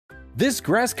This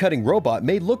grass-cutting robot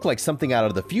may look like something out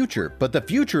of the future, but the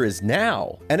future is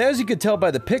now. And as you can tell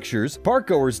by the pictures,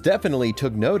 park-goers definitely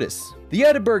took notice. The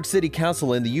Edinburgh City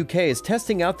Council in the UK is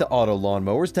testing out the auto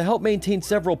lawnmowers to help maintain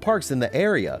several parks in the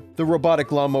area. The robotic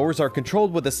lawnmowers are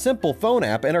controlled with a simple phone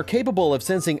app and are capable of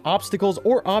sensing obstacles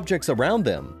or objects around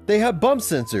them. They have bump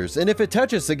sensors, and if it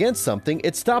touches against something,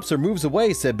 it stops or moves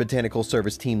away, said Botanical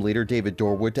Service team leader David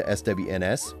Dorwood to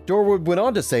SWNS. Dorwood went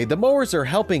on to say the mowers are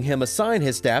helping him assign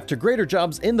his staff to greater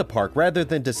jobs in the park rather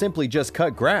than to simply just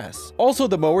cut grass. Also,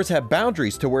 the mowers have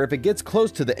boundaries to where if it gets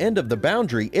close to the end of the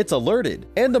boundary, it's alerted,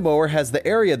 and the mower has the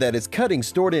area that is cutting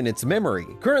stored in its memory.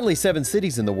 Currently, 7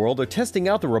 cities in the world are testing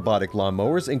out the robotic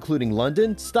lawnmowers, including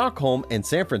London, Stockholm, and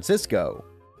San Francisco.